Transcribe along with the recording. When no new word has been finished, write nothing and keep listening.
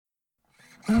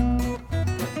If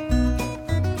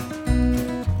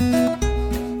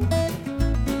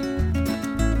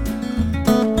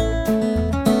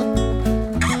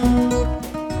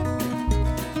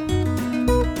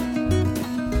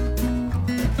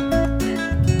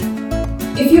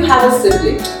you have a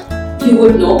sibling, you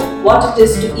would know what it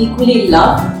is to equally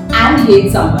love and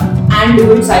hate someone and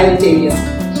do it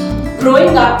simultaneously.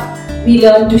 Growing up, we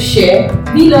learn to share,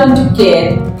 we learn to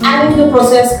care, and in the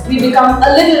process, we become a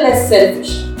little less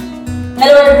selfish.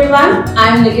 Hello everyone,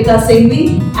 I am Nikita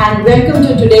Singhvi and welcome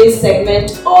to today's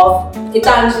segment of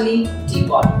Gitanjali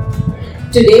Teapot.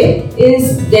 Today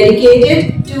is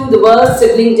dedicated to the World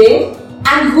Sibling Day,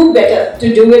 and who better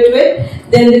to do it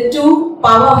with than the two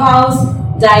powerhouse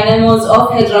dynamos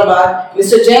of Hyderabad,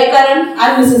 Mr. Jayakaran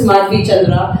and Mrs. Madhvi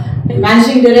Chandra,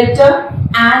 Managing Director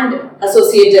and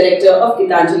Associate Director of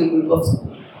Gitanjali Group of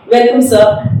Schools. Welcome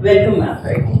sir, welcome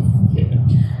ma'am.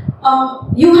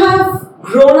 You have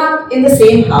grown up in the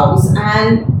same house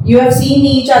and you have seen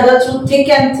each other through thick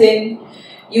and thin.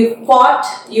 You've fought,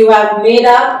 you have made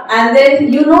up, and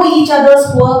then you know each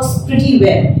other's works pretty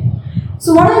well.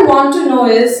 So what I want to know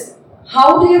is,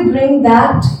 how do you bring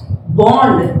that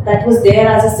bond that was there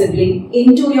as a sibling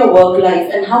into your work life,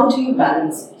 and how do you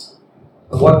balance it?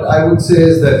 What I would say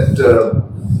is that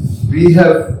we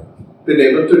have been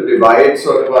able to divide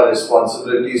sort of our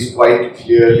responsibilities quite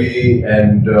clearly,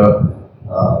 and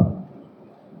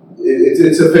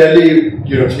it's a fairly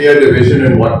clear division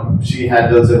in what she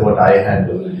handles and what I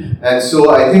handle. And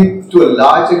so I think to a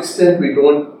large extent we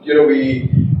don't,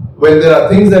 when there are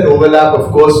things that overlap,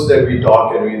 of course that we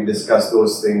talk and we discuss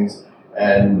those things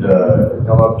and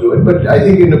come up to it. But I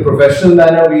think in a professional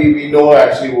manner, we know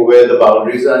actually where the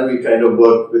boundaries are and we kind of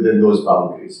work within those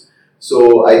boundaries.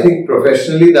 So I think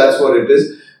professionally, that's what it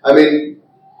is. I mean,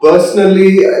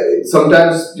 personally,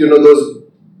 sometimes, those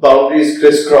boundaries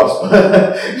crisscross.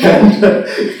 And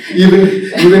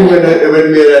even when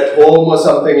we're at home or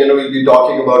something, we'll be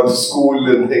talking about the school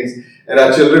and things. And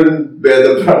our children bear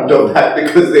the brunt of that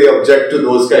because they object to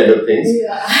those kind of things.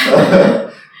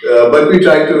 Yeah. But we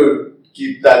try to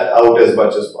keep that out as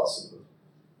much as possible.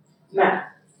 Ma'am.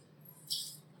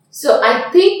 So I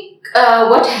think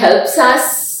what helps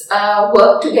us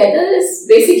work together is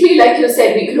basically, like you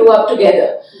said, we grew up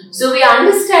together. So we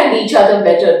understand each other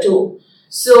better too.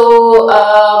 So,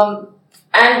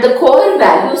 and the core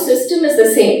value system is the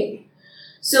same.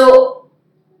 So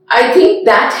I think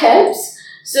that helps.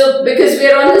 So because we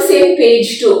are on the same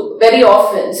page too, very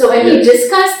often. So when we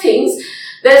discuss things,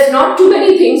 there's not too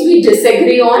many things we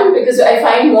disagree on, because I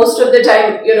find most of the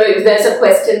time, if there's a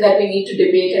question that we need to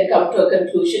debate and come to a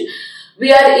conclusion,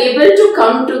 we are able to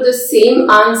come to the same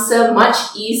answer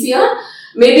much easier,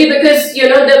 maybe because,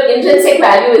 the intrinsic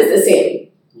value is the same.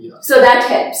 Yeah. So that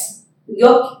helps.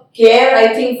 Your care,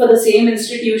 I think, for the same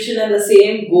institution and the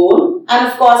same goal, and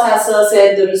of course, as Sir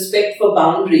said, the respect for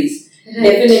boundaries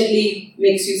definitely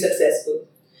makes you successful.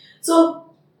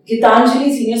 So,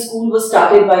 Gitanjali Senior School was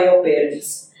started by your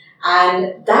parents,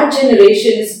 and that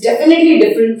generation is definitely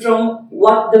different from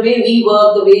the way we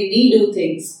work, the way we do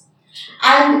things.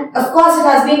 And of course, it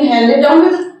has been handed down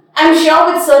with, I'm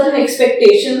sure, with certain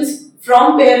expectations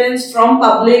from parents, from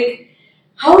public.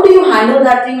 How do you handle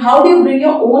that thing? How do you bring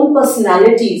your own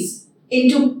personalities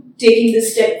into taking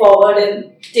this step forward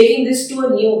and taking this to a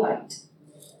new height?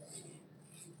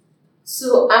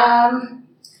 So,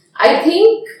 I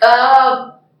think,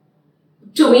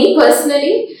 to me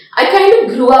personally, I kind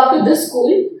of grew up with the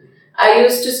school. I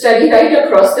used to study right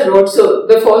across the road. So,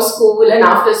 before school and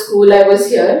after school, I was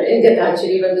here in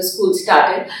Gitanjali when the school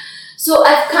started. So,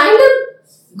 I've kind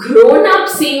of grown up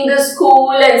seeing the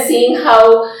school and seeing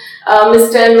how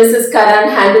Mr. and Mrs. Karan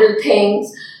handle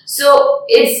things. So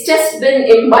it's just been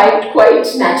imbibed quite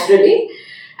naturally.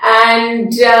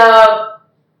 And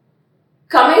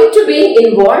coming to being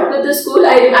involved with the school,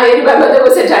 I remember there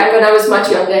was a time when I was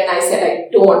much younger and I said I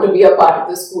don't want to be a part of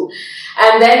the school.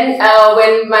 And then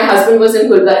when my husband was in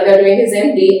Gulbarga doing his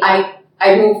MD,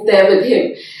 I moved there with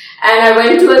him. And I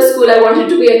went to a school, I wanted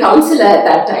to be a counselor at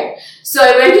that time. So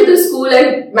I went to the school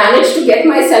and managed to get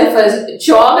myself a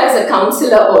job as a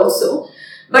counselor also.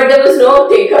 But there was no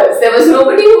takers. There was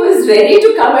nobody who was ready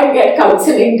to come and get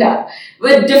counseling done.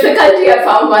 With difficulty, I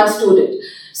found one student.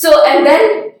 So, and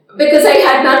then, because I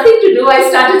had nothing to do, I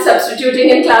started substituting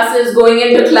in classes, going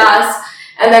into class.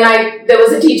 And then there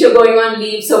was a teacher going on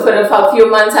leave. So for a few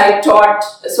months, I taught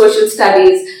social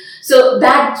studies. So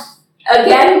that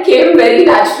again came very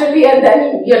naturally, and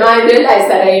then I realized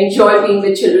that I enjoy being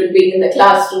with children, being in the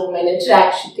classroom and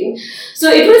interaction thing. So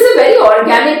it was a very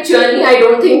organic journey. I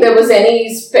don't think there was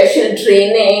any special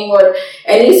training or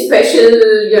any special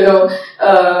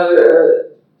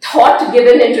thought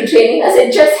given into training us.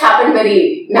 It just happened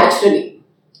very naturally.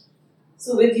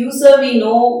 So with you, sir, we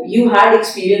know you had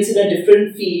experience in a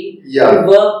different field. Yeah. You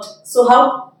worked. So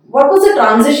what was the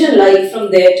transition like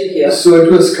from there to here? So it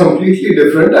was completely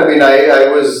different. I mean, I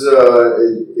was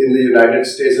in the United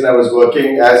States and I was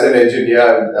working as an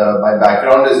engineer. My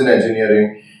background is in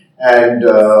engineering. And,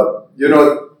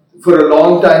 for a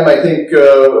long time, I think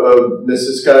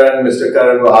Mrs. Karan, Mr.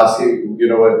 Karan were asking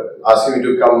me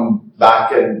to come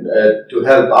back and to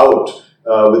help out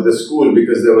with the school,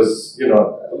 because there was,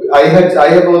 I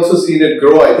have also seen it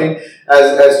grow. I think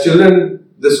as children,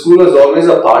 the school was always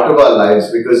a part of our lives,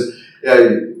 because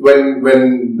when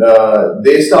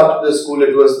they started the school,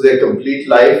 it was their complete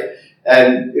life,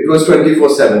 and it was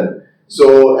 24/7.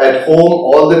 So at home,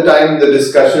 all the time, the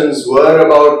discussions were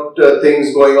about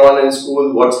things going on in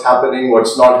school, what's happening,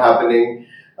 what's not happening,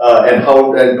 and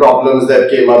problems that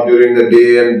came up during the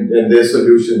day and their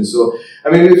solutions. So, I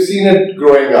mean, we've seen it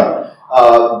growing up.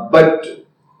 But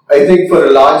I think for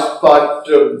a large part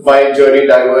of my journey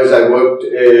diverged. I worked,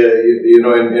 in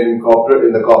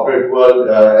the corporate world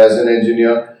as an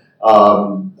engineer,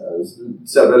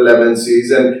 several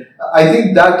MNCs, and I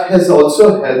think that has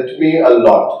also helped me a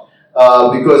lot.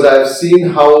 Because I've seen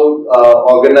how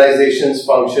organizations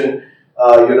function,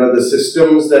 the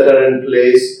systems that are in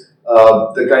place,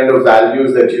 the kind of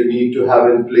values that you need to have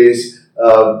in place,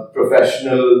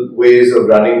 professional ways of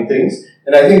running things.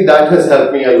 And I think that has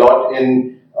helped me a lot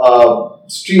in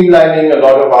streamlining a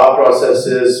lot of our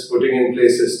processes, putting in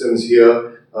place systems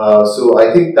here. So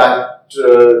I think that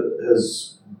is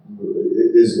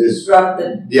Brought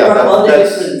the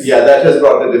difference. Yeah, that has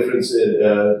brought the difference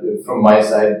from my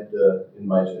side in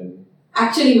my journey.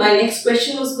 Actually, my next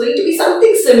question was going to be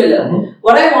something similar. Mm-hmm.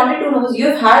 What I wanted to know is,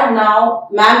 you've had now,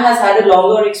 ma'am has had a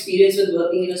longer experience with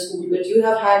working in a school, but you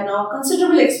have had now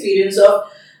considerable experience of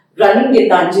running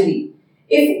Gitanjali.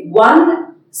 If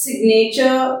one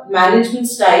signature management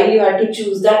style you had to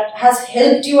choose that has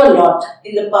helped you a lot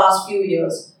in the past few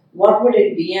years, what would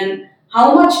it be, and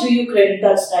how much do you credit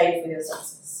that style for your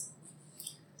success?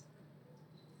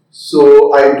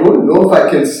 So I don't know if I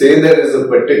can say there is a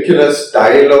particular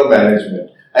style of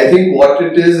management. I think what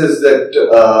it is that,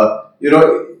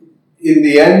 in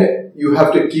the end, you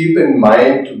have to keep in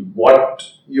mind what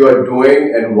you are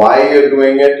doing and why you're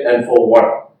doing it and for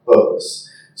what purpose.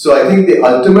 So I think the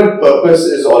ultimate purpose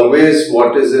is always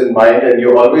what is in mind, and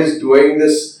you're always doing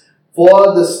this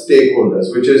for the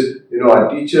stakeholders, which is, our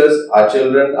teachers, our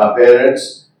children, our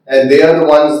parents, and they are the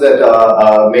ones that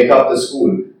make up the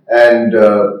school. And,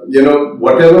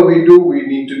 whatever we do, we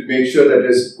need to make sure that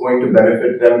it's going to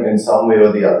benefit them in some way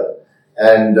or the other.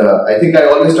 And I think I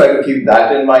always try to keep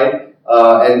that in mind,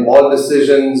 and all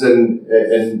decisions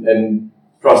and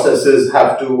processes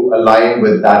have to align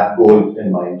with that goal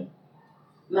in mind.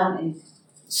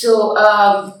 So,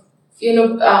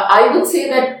 I would say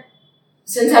that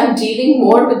since I'm dealing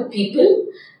more with people,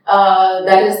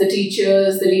 that is the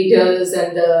teachers, the leaders,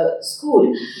 and the school.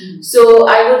 Mm-hmm. So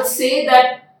I would say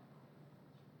that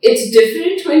it's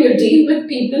different when you deal with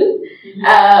people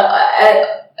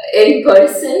in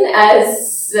person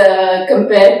as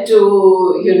compared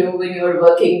to, when you're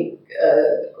working,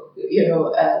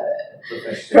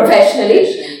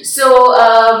 professionally. So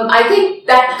I think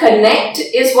that connect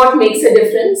is what makes a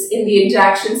difference in the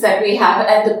interactions that we have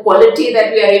and the quality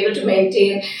that we are able to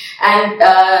maintain, and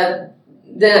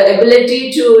the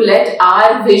ability to let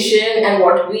our vision and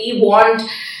what we want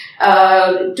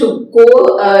to go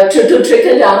to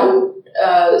trickle down.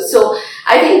 So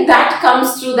I think that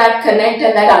comes through that connect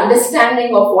and that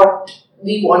understanding of what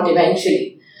we want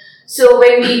eventually. So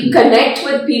when we connect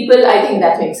with people, I think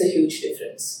that makes a huge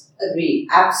difference. Agree,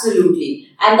 absolutely.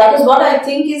 And that is what I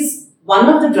think is one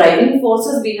of the driving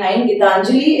forces behind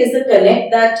Gitanjali, is the connect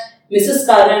that Mrs.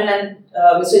 Karan and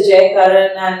Mr. Jay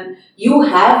Karan and you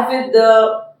have with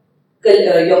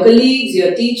your colleagues,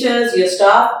 your teachers, your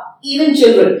staff, even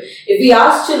children. If we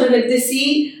ask children, if they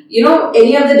see,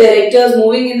 any of the directors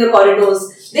moving in the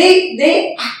corridors,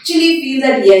 they actually feel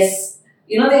that yes,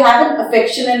 they have an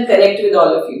affection and connect with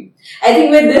all of you. I think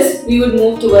with this, we would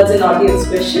move towards an audience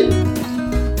question.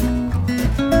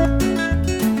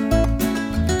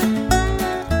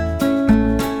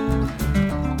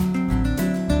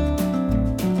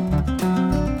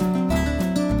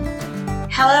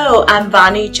 Hello, I'm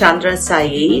Vani Chandra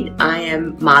Saeed. I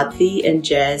am Madhvi and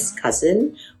Jay's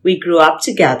cousin. We grew up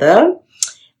together.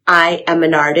 I am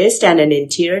an artist and an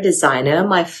interior designer.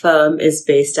 My firm is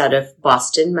based out of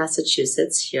Boston,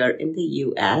 Massachusetts, here in the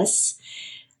US.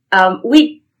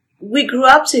 We grew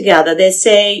up together. They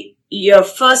say, your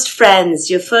first friends,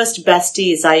 your first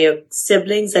besties are your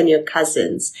siblings and your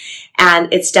cousins.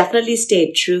 And it's definitely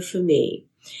stayed true for me.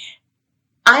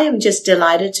 I am just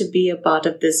delighted to be a part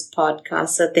of this podcast.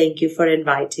 So thank you for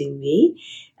inviting me.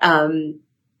 I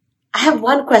have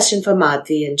one question for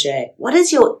Madhvi and Jay. What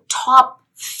is your top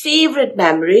favorite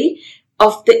memory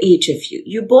of the each of you?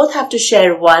 You both have to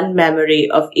share one memory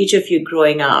of each of you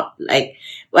growing up, like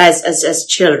as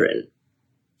children.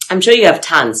 I'm sure you have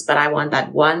tons, but I want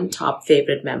that one top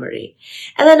favorite memory.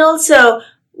 And then also,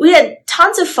 we had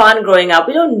tons of fun growing up.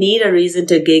 We don't need a reason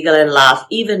to giggle and laugh,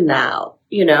 even now,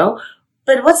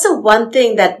 But what's the one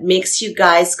thing that makes you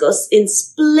guys go in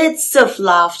splits of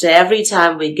laughter every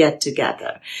time we get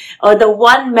together? Or the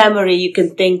one memory you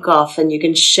can think of and you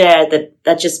can share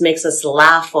that just makes us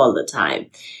laugh all the time?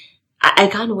 I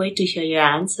can't wait to hear your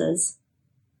answers.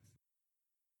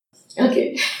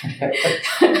 Okay.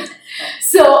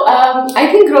 So, I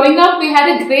think growing up, we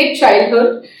had a great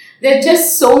childhood. There are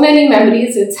just so many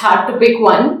memories, it's hard to pick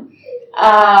one.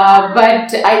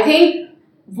 But I think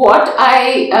what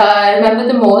I remember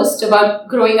the most about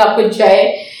growing up with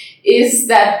Jay is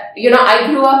that, I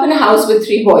grew up in a house with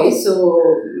 3 boys. So,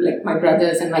 like my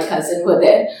brothers and my cousin were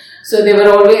there. So, they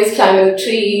were always climbing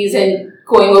trees and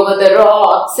going over the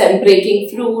rocks and breaking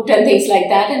fruit and things like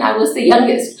that. And I was the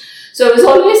youngest. So, I was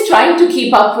always trying to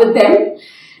keep up with them.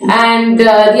 And the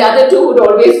other 2 would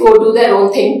always go do their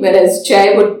own thing, whereas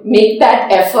Jay would make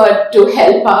that effort to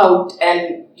help out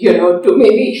and, to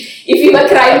maybe, if you were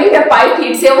climbing a pipe,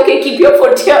 he'd say, okay, keep your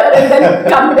foot here and then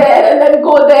come there and then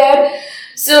go there.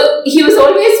 So he was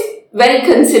always very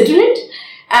considerate.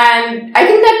 And I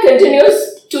think that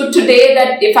continues to today,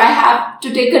 that if I have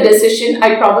to take a decision,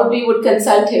 I probably would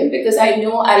consult him because I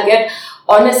know I'll get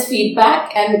honest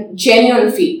feedback and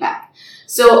genuine feedback.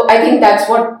 So I think that's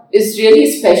what is really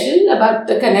special about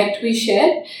the connect we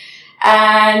share.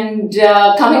 And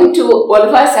coming to all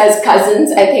of us as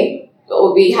cousins, I think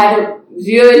we had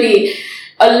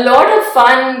a lot of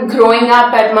fun growing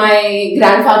up at my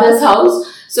grandfather's house.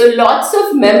 So lots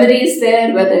of memories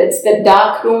there, whether it's the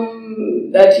dark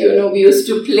room that, we used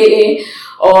to play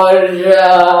or,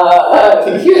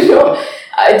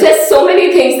 just so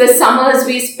many things, the summers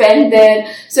we spent there.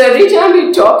 So every time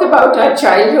we talk about our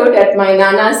childhood at my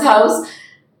Nana's house,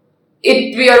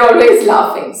 we are always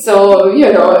laughing. So,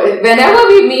 whenever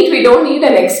we meet, we don't need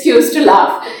an excuse to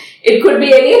laugh. It could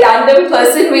be any random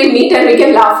person we meet and we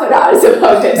can laugh for hours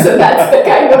about it. So that's the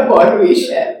kind of bond we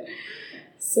share.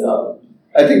 So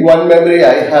I think one memory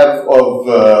I have of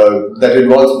that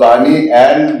involves Bani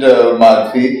and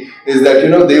Madhvi is that,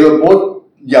 they were both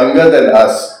younger than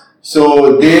us.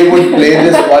 So they would play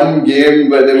this one game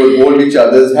where they would hold each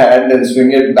other's hand and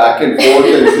swing it back and forth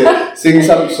and sing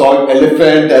some song,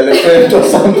 elephant, or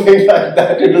something like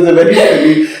that. It was a very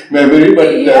silly memory,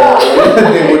 but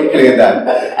they would play that.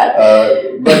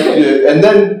 And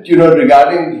then,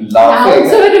 regarding laughing. I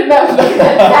also remember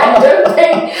that phantom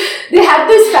thing. They had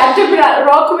this phantom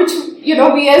rock which,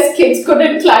 we as kids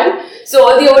couldn't climb. So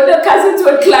all the older cousins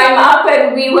would climb up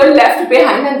and we were left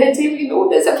behind, and they'd say,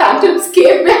 there's a phantom's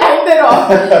cave behind the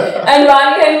rock. And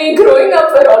Vani and me growing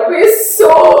up were always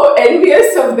so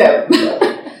envious of them.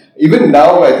 Even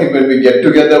now, I think when we get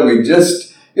together, we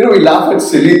just, we laugh at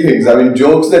silly things. I mean,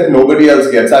 jokes that nobody else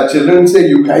gets. Our children say,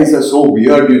 you guys are so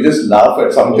weird. You just laugh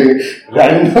at something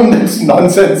random that's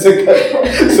nonsensical.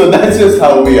 So that's just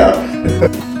how we are.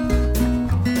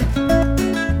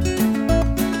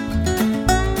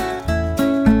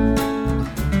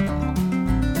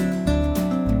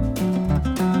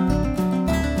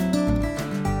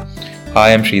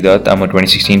 Hi, I'm Sridat. I'm a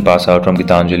 2016 pass out from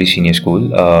Gitanjali Senior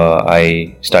School.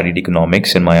 I studied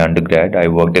economics in my undergrad. I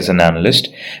worked as an analyst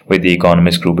with the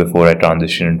Economist Group before I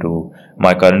transitioned into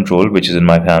my current role, which is in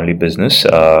my family business.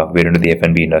 We're into the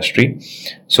F&B industry.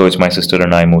 So it's my sister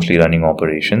and I mostly running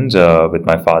operations with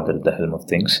my father at the helm of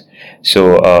things.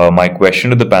 So my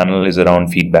question to the panel is around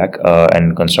feedback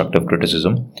and constructive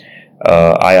criticism.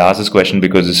 I ask this question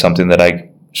because it's something that I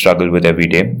struggle with every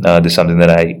day. This is something that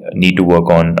I need to work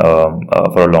on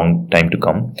for a long time to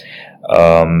come,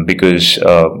 because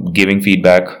giving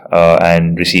feedback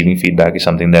and receiving feedback is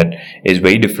something that is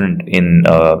very different in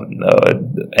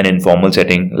an informal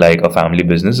setting like a family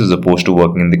business as opposed to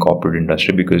working in the corporate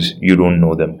industry, because you don't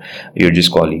know them, you're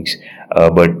just colleagues.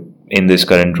 But in this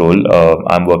current role,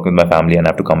 I'm working with my family and I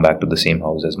have to come back to the same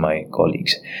house as my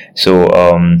colleagues. So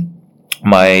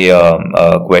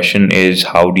my question is,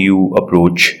 how do you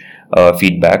approach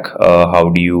feedback?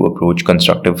 How do you approach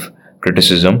constructive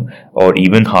criticism or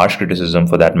even harsh criticism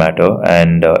for that matter?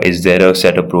 And is there a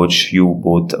set approach you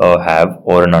both have,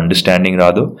 or an understanding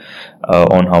rather,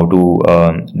 on how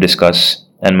to discuss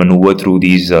and maneuver through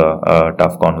these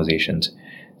tough conversations.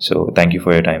 So thank you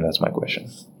for your time. That's my question.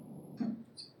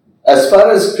 As far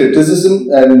as criticism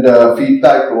and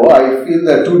feedback go, I feel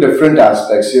there are two different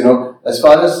aspects. As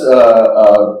far as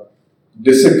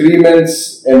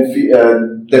disagreements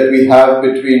and that we have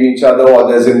between each other, or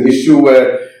there's an issue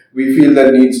where we feel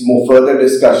that needs more further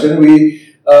discussion, we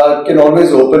can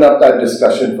always open up that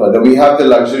discussion further. We have the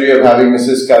luxury of having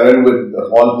Mrs. Karan with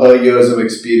all her years of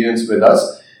experience with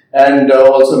us, and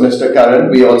also Mr. Karan.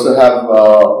 We also have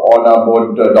on our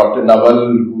board Dr.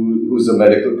 Naval, who's a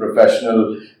medical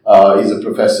professional. He's a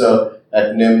professor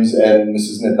at NIMS, and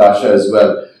Mrs. Natasha as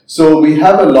well. So we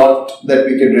have a lot that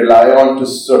we can rely on to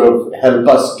sort of help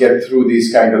us get through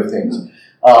these kind of things.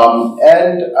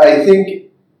 And I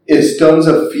think in terms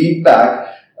of feedback,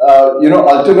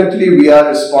 ultimately we are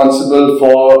responsible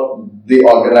for the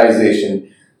organization.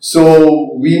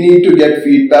 So we need to get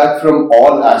feedback from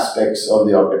all aspects of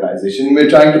the organization. We're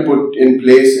trying to put in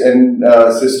place and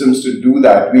systems to do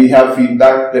that. We have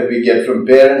feedback that we get from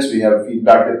parents, we have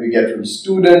feedback that we get from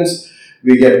students,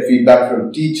 we get feedback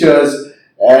from teachers,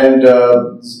 and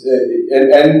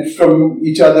from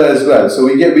each other as well. So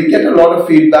we get a lot of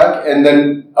feedback, and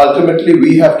then ultimately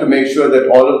we have to make sure that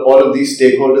all of these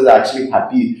stakeholders are actually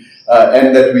happy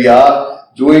and that we are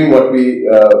doing what we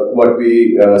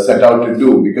set out to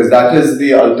do, because that is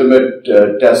the ultimate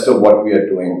test of what we are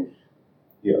doing.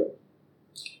 Yeah.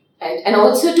 Right. And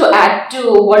also to add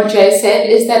to what Jay said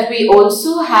is that we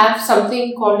also have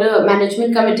something called a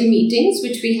management committee meetings,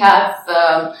 which we have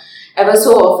ever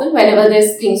so often whenever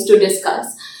there's things to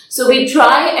discuss. So we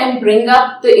try and bring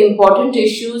up the important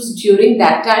issues during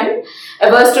that time,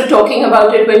 averse to talking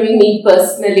about it when we meet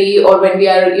personally or when we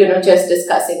are, just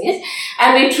discussing it.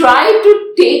 And we try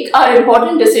to take our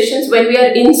important decisions when we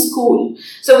are in school.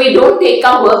 So we don't take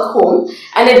our work home,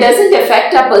 and it doesn't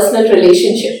affect our personal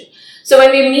relationship. So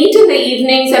when we meet in the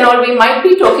evenings and all, we might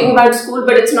be talking about school,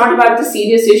 but it's not about the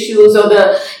serious issues or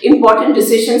the important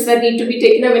decisions that need to be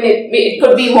taken. I mean, it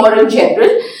could be more in general.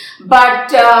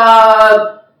 But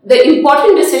the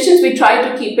important decisions, we try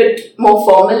to keep it more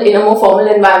formal, in a more formal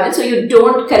environment, so you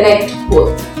don't connect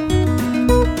both.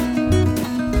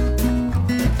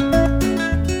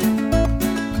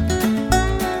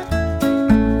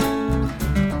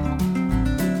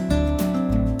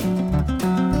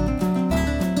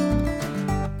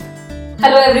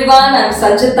 Hello everyone, I'm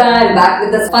Sanchita. I'm back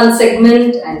with a fun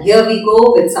segment, and here we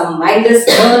go with some mindless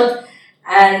mirth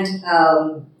and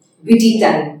witty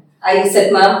time. Are you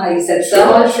set, ma'am? Are you set,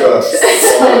 sir? Sure.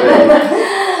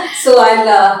 So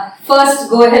I'll first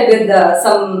go ahead with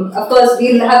some. Of course,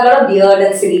 we'll have a lot of weird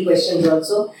and silly questions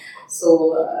also.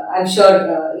 So I'm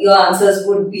sure your answers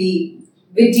would be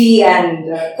witty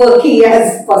and quirky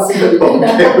as possible.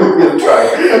 Okay, we'll try.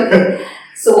 Okay.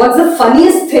 So what's the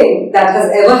funniest thing that has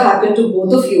ever happened to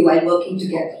both of you while working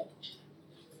together?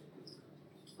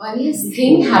 Funniest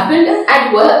thing happened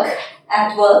at work.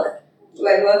 At work,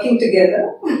 while working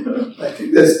together? I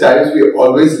think there's times we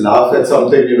always laugh at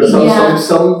something,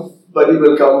 somebody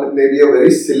will come with maybe a very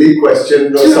silly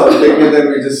question or something, and then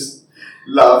we just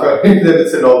laugh at it. Then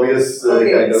it's an obvious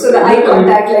kind of. So the eye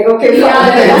contact, like, okay, So we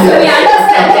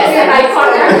understand that eye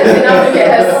contact is enough to get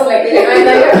us, and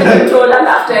then you have to control our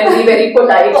laughter and be very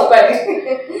polite. But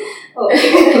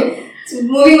okay. So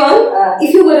moving on,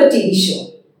 if you were a TV show,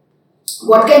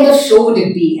 what kind of show would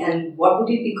it be, and what would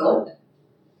it be called?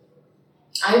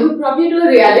 I would probably do a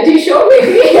reality show,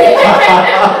 maybe.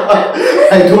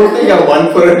 I don't think I'm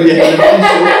one for a reality show,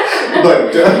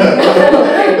 but.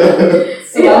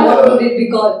 So what would it be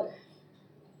called?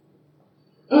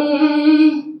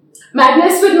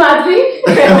 Madness with Madhuri.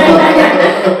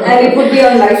 And it would be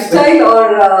on lifestyle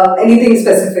or anything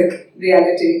specific,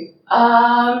 reality?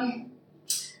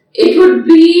 It would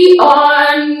be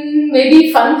on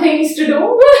maybe fun things to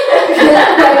do.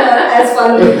 As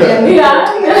fun as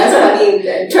as funny you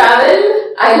can. Travel.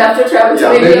 I love to travel,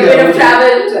 so maybe a bit of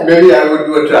travel. Maybe I would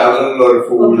do a travel or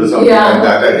food or something like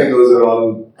that. I think those are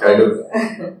all kind of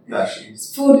national.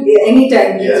 Food,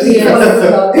 anytime. Yes.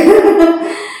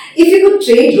 If you could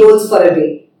trade roles for a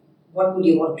day, what would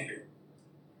you want to do?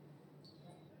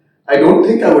 I don't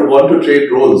think I would want to trade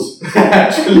roles,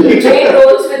 actually. Trade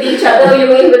roles with each other, you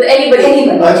mean with anybody?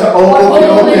 Anybody.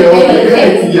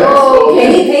 Anything. Yes.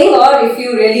 Anything, or if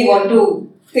you really want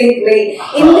to think, like,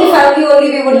 in the family only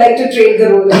we would like to trade the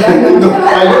roles. No, I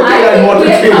don't think I'd want to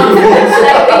trade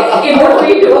roles. In what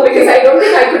we do, because I don't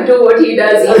think I could do what he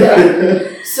does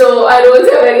either. So our roles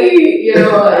are very,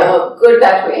 good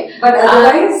that way. But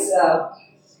otherwise,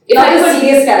 if not I a could,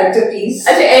 serious character, please.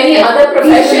 any other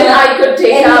profession I could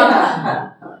take up.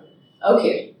 Anyhow.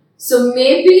 Okay. So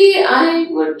maybe I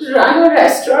would run a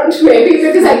restaurant, maybe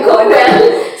because I cook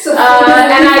well, So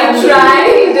and I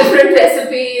try different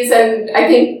recipes, and I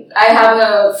think I have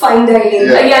a fine dining.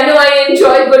 no, I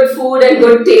enjoy good food and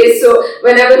good taste. So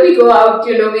whenever we go out,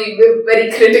 we're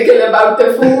very critical about the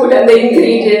food and the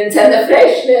ingredients and the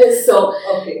freshness. So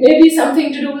maybe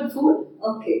something to do with food.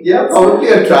 Okay. Yeah, probably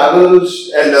a travel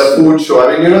and a food show.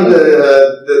 I mean,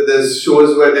 there's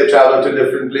shows where they travel to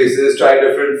different places, try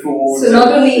different foods. So not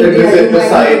only they India, visit the you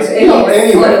sites. might No,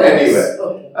 go anywhere.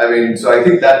 Okay. I mean, so I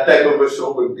think that type of a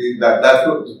show would be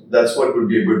that's what would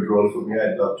be a good role for me.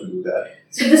 I'd love to do that.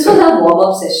 So this was our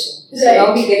warm-up session. So Right.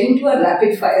 now we get into a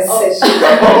rapid-fire session.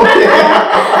 Okay.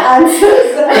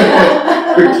 Answers.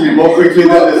 More quickly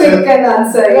More than this. quick and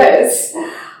answer, yes.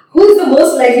 Who is the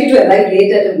most likely to arrive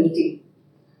late at a meeting?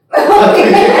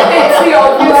 It's the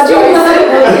obvious choice.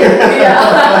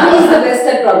 Yeah. Who is the best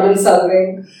at problem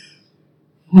solving?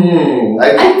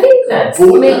 I think that's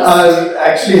both mixed.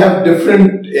 actually have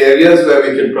different areas where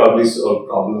we can probably solve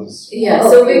problems. Yeah,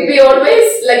 so we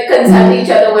always like consult each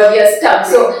other where we are stuck.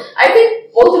 So I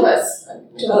think both of us.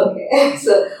 Okay.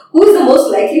 So who is the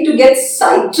most likely to get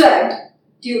sidetracked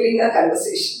during a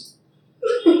conversation?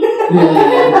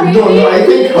 No, I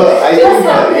think her.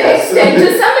 Yes. To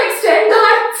some extent,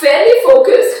 not fairly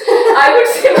focused. I would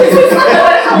say Mrs.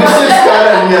 Mrs.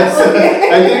 Karan, yes.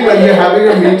 I think when we're having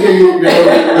a meeting with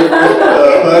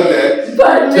her there,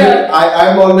 But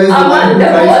I'm always the one who the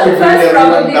tries to both bring of us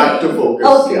everyone probably- back to focus.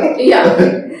 Okay. yeah.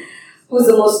 Who's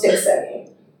the most tech savvy?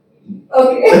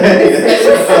 Okay.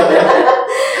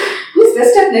 Who's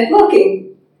best at networking?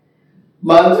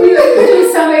 Madhuri, I think.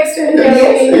 To some extent,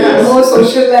 Yes. More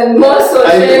social and more social,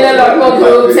 I think a lot more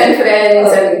so. groups and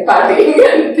friends and partying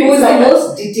and things Who's the like that.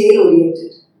 most detail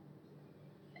oriented?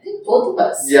 I think both of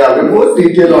us. Yeah, we're both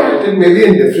detail oriented, maybe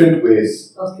in different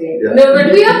ways. Okay. Yeah. No,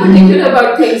 but we are particular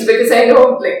about things because I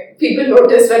know like people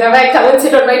notice whenever I come and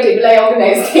sit on my table, I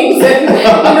organize things and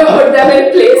put them in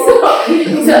place.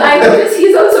 So I notice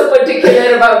he's also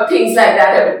particular about things like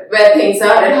that, where things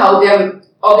are and how they're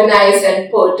organized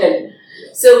and put. And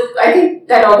so I think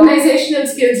that organizational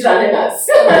skills run in us.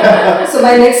 So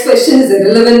my next question is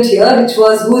irrelevant here, which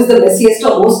was who is the messiest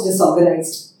or most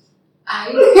disorganized?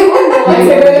 I don't know. I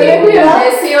think we are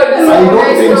messy or I don't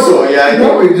disorganized. think so. Yeah, I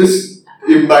think we just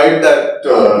imbibe that.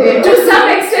 To some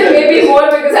extent, maybe more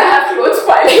because I have clothes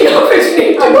piling up which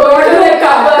need to go into the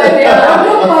cupboard.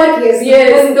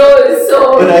 Yes, those.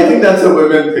 So. But I think that's a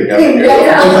women thing. I mean, Yeah.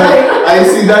 because I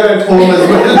see that at home as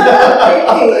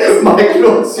well. My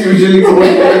clothes usually go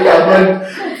into the cupboard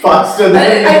faster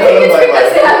than I think it's because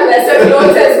they have lesser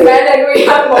clothes as men and we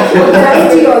have more clothes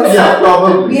as we also. Yeah,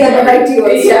 probably. We have variety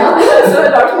also. Yeah, so a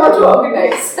lot more to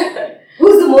organize.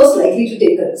 Who's the most likely to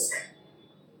take a risk?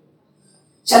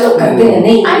 Chalo karte hain,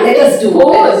 nahi, I let us do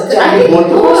both. it. I think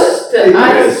Both of us. both.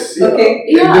 Yes, yeah. Okay.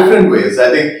 In Yeah. different ways. I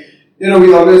think,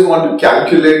 we always want to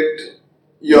calculate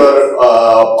your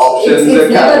options It's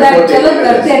and never that calculate chalo your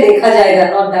karte risk. hain, dekha jayega,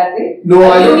 not that way. No,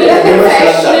 I You don't mean think I've never done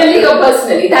professionally that. or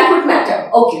personally? That would matter.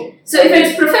 Okay. So if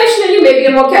it's professionally, maybe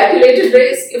a more calculated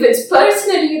risk. If it's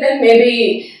personally, then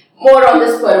maybe more on the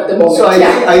spur of the moment. So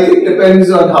I think depends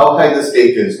on how high the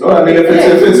stake is. No, I mean if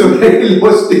it's a very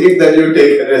low stake, then you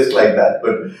take a risk like that.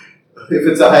 But if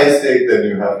it's a high stake, then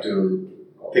you have to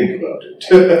think about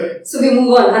it. So we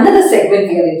move on. Another segment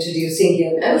we are introducing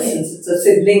here, Okay. since it's a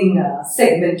sibling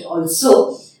segment also.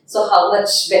 So how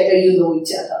much better you know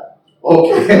each other?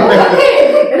 Okay. Okay,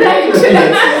 right.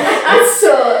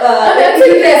 So That's it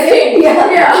will be a interesting. game-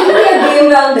 Yeah, Yeah. it will be a game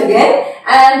round again.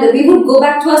 And we would go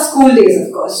back to our school days, of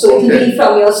course. So it will Okay. be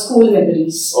from your school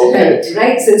memories. Okay.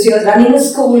 Right? Since you're running a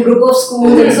school, group of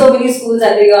schools, and so many schools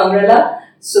under your umbrella.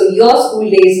 So your school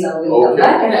days now will come Okay.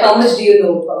 back. And how much do you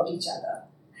know about each other?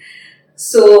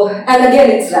 So, and again,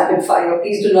 it's rapid fire.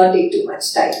 Please do not take too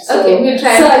much time. So, Okay, we'll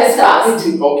try so and I'll get start fast.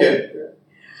 with you. Okay.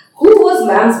 Who was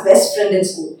ma'am's best friend in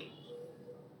school?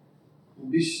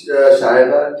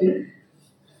 Shahida auntie?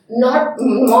 Not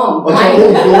mom. Oh, mine.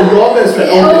 your best friend.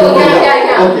 Okay, Oh, okay,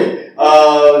 yeah.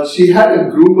 Okay. She had a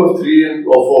group of 3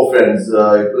 or 4 friends.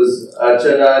 It was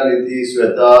Archana, Nidhi,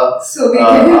 Sweta. So we give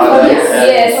him Anand points. and,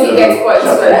 Yes, he gets points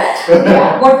for that.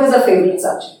 Yeah. What was her favorite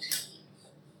subject?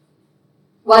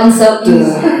 One sir,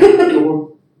 please. Don't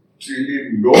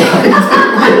really know.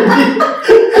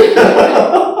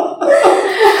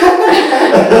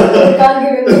 You can't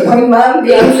give him the point, ma'am.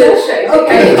 The English, I think.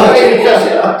 Okay. I enjoy English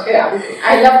a lot. Yeah.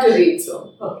 I love to read,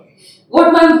 so. Okay.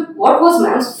 What was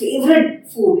ma'am's favorite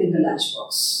food in the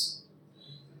lunchbox?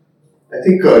 I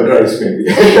think curd rice maybe.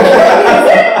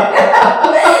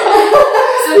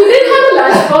 So we didn't have a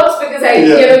lunchbox because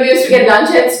we used to get lunch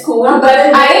at school, but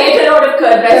I ate a lot of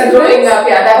curd rice growing up,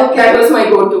 yeah, that was my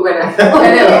go-to whenever.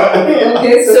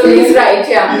 Okay, So he's right,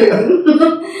 yeah.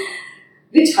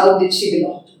 Which house did she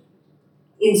belong to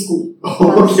in school?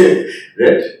 Okay,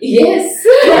 right? Yes.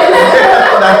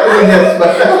 That was a yes,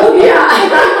 but Yeah.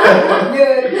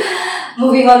 Good.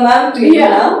 Moving on, ma'am, to you Yeah.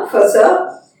 now, for sir.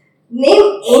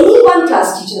 Name any one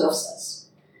class teacher of sir's.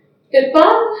 Pippa?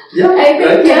 yeah, I think,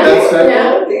 right, yeah. that's right.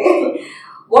 Yeah. Okay.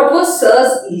 What was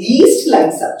sir's least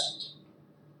liked subject?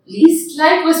 Least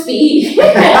like was PE.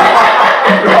 Probably,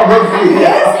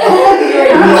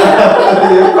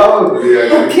 yeah, probably.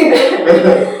 Actually. Okay.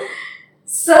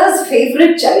 Sir's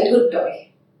favorite childhood toy?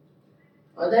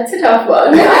 Oh, that's a tough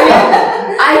one.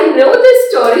 I know this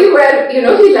story where, he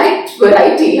liked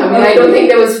variety. I mean, I don't think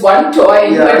there was one toy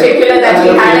in particular that he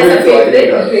had as a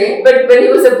favorite. Okay. But when he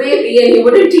was a baby and he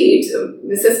wouldn't eat,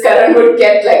 Mrs. Karan would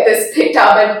get like this thick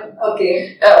tub and,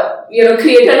 Okay.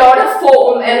 create a lot of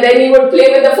foam, and then he would play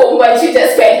with the foam while she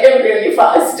just fed him really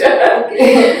fast. But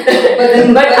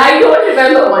I don't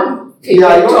remember one favorite Yeah,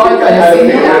 I don't toy. think I had a per se.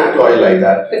 favorite toy like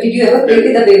that. But did you ever play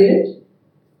with a Beyblade?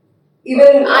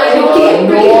 Even I when it don't came know,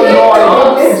 pretty no, big I don't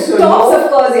tops. think so, Tops, no. of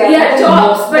course, yeah. Yeah,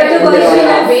 tops, but Better we version should of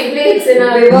have Beyblades in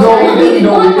our... No, we did didn't not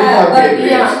have have, but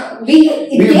Beyblades. yeah. it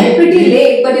came pretty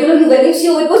late, but when you see,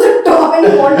 it was a top and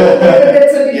you wanted to play with it,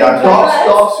 so did you Yeah, try that?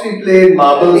 tops we played,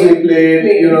 marbles we played,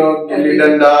 gilli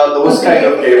danda, those kind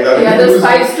of games. I mean, Yeah, it those was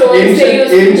 5 stones they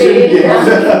used to ancient play. games.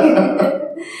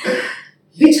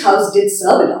 Which house did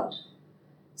Sir belong to?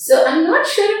 So I'm not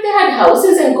sure if they had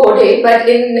houses in Kodak, but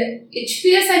in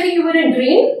HPS I think you were in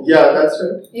green. Yeah, that's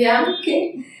right. Yeah.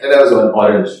 Okay. And that was on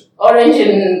orange. Orange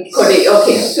in Kodak,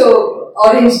 okay. So,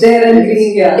 orange there and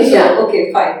green here. So, Yeah.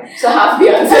 okay, fine. So half the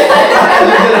answer.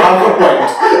 Half a point.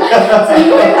 So,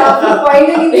 you get half a point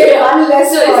and you get one less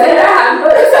So is point. there a hamper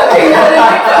or something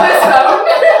for this round?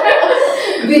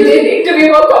 We We did. need to be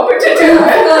more competitive.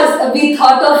 Because we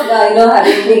thought of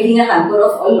making a hamper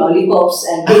of all lollipops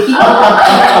and baking.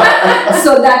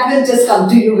 So that will just come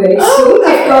to you very soon.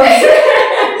 Of course.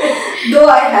 Though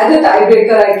I had a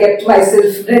tiebreaker, I kept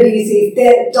myself ready. See,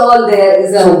 if all there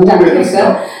is a So who wins tiebreaker.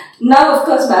 Now, of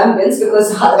course, ma'am wins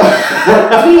because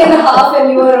 3.5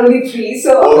 and you are only 3.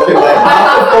 So Okay, like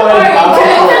half a point, half a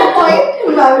half a point.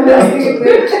 point, ma'am wins the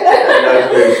event.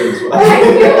 Congratulations.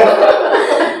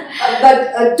 But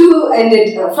to end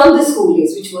it, from the school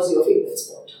days, which was your favorite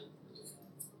sport?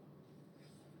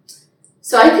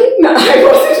 So I think I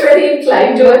wasn't very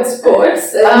inclined towards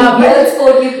sports. Any real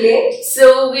sport you played?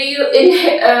 So we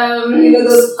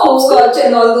Those hopscotch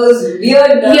and all those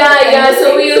weird. Yeah.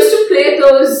 So we used to play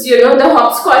those, the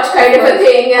hopscotch kind of a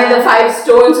thing, and the 5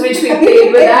 stones which we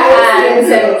played with our hands,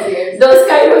 and those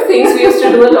kind of things we used to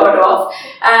do a lot of.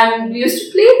 And we used to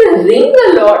play the ring a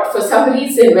lot for some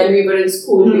reason when we were in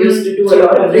school. We used to do a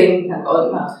lot of ring.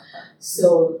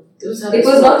 So those are It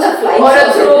was not the flying or a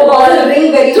saucer, throw it was ball, the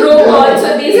ring very throw good. ball. So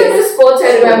these are the sports I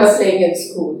remember playing in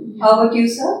school. How about you,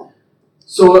 sir?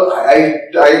 So I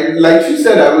like she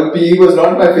said, PE was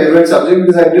not my favorite subject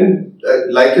because I didn't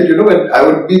like it. And I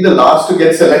would be the last to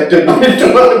get selected into a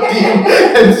team,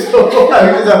 and so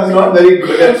because I was not very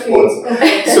good at sports.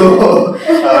 So,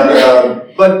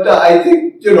 but I think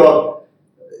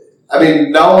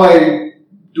now I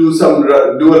do a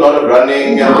lot of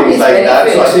running and things like that.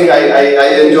 So I think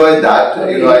I enjoy that. I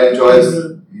enjoy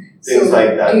things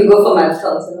like that. Do you go for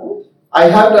marathons and all? I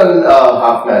have done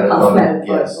half marathon. Half marathon.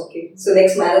 Yes. Okay. So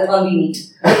next marathon we meet.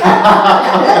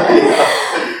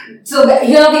 So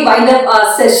here we wind up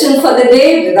our session for the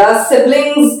day with our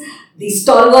siblings, the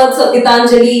stalwarts of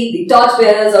Gitanjali, the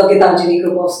torchbearers of Gitanjali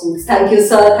Group of Schools. Thank you,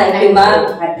 sir. Thank you,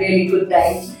 ma'am. Had really good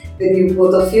time with you,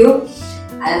 both of you.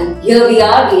 And here we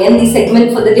are. We end the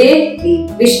segment for the day. We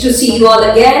wish to see you all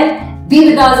again. Be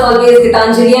with us always,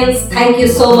 Gitanjalians. Thank you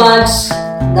so much.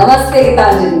 Namaste,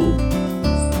 Gitanjali.